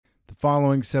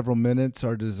following several minutes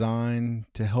are designed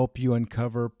to help you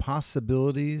uncover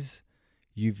possibilities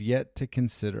you've yet to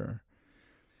consider.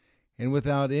 And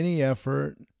without any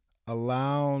effort,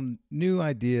 allow new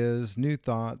ideas, new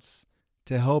thoughts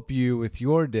to help you with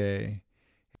your day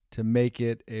to make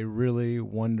it a really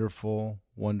wonderful,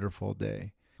 wonderful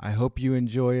day. I hope you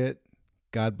enjoy it.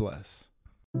 God bless.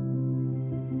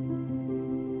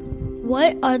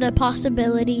 What are the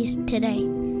possibilities today?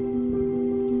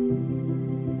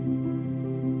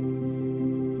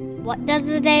 What does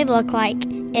the day look like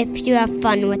if you have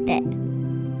fun with it?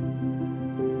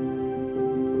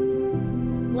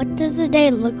 What does the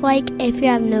day look like if you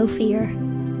have no fear?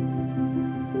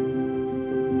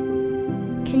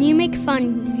 Can you make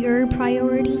fun your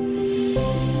priority?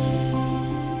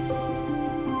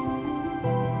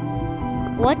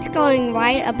 What's going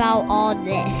right about all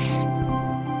this?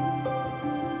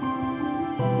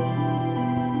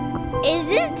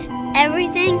 Isn't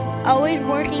everything always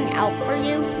working out for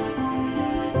you?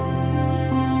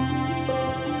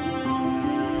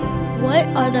 What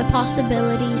are the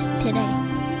possibilities today?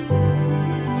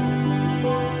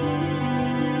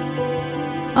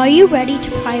 Are you ready to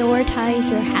prioritize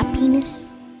your happiness?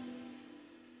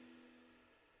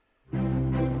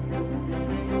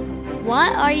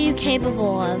 What are you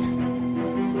capable of?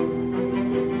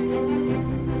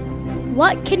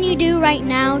 What can you do right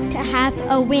now to have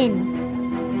a win?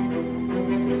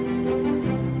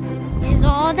 Is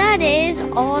all that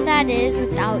is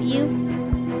without you?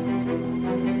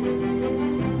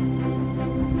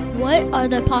 What are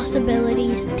the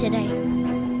possibilities today?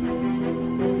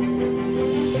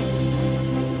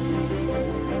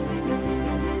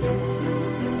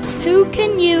 Who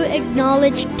can you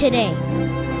acknowledge today?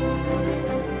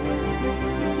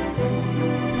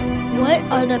 What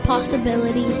are the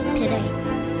possibilities today?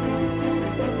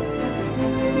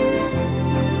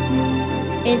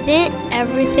 Isn't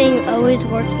everything always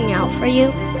working out for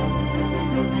you?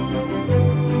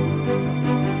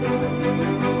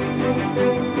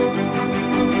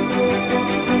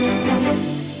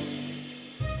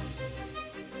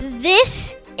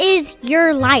 This is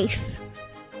your life.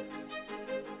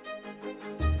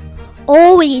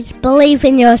 Always believe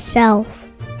in yourself.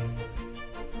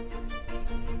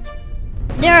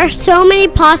 There are so many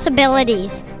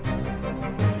possibilities.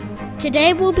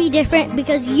 Today will be different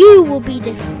because you will be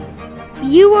different.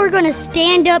 You are going to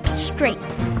stand up straight.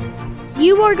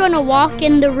 You are going to walk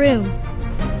in the room.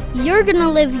 You're going to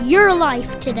live your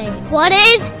life today. What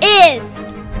is.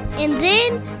 And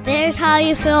then there's how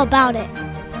you feel about it.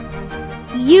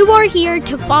 You are here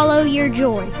to follow your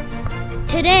joy.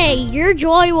 Today, your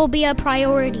joy will be a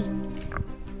priority.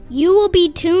 You will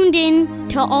be tuned in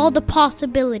to all the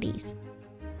possibilities.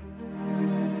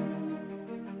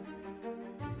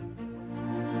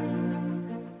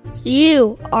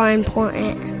 You are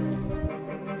important.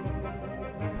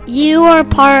 You are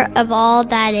part of all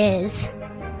that is.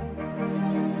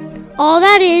 All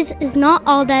that is not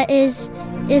all that is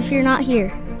if you're not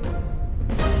here.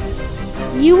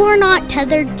 You are not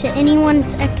tethered to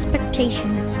anyone's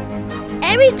expectations.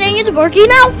 Everything is working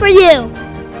out for you.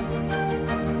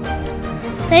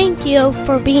 Thank you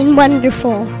for being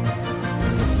wonderful.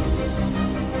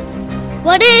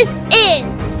 What is.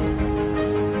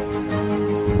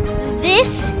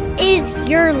 This is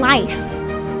your life.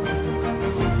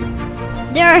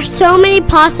 There are so many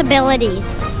possibilities.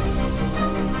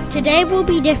 Today will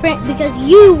be different because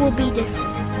you will be different.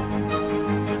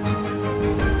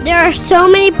 There are so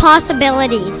many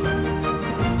possibilities.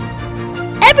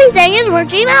 Everything is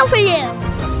working out for you.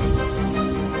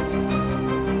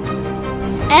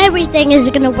 Everything is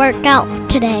going to work out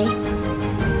today.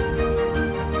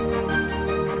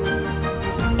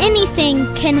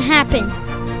 Anything can happen.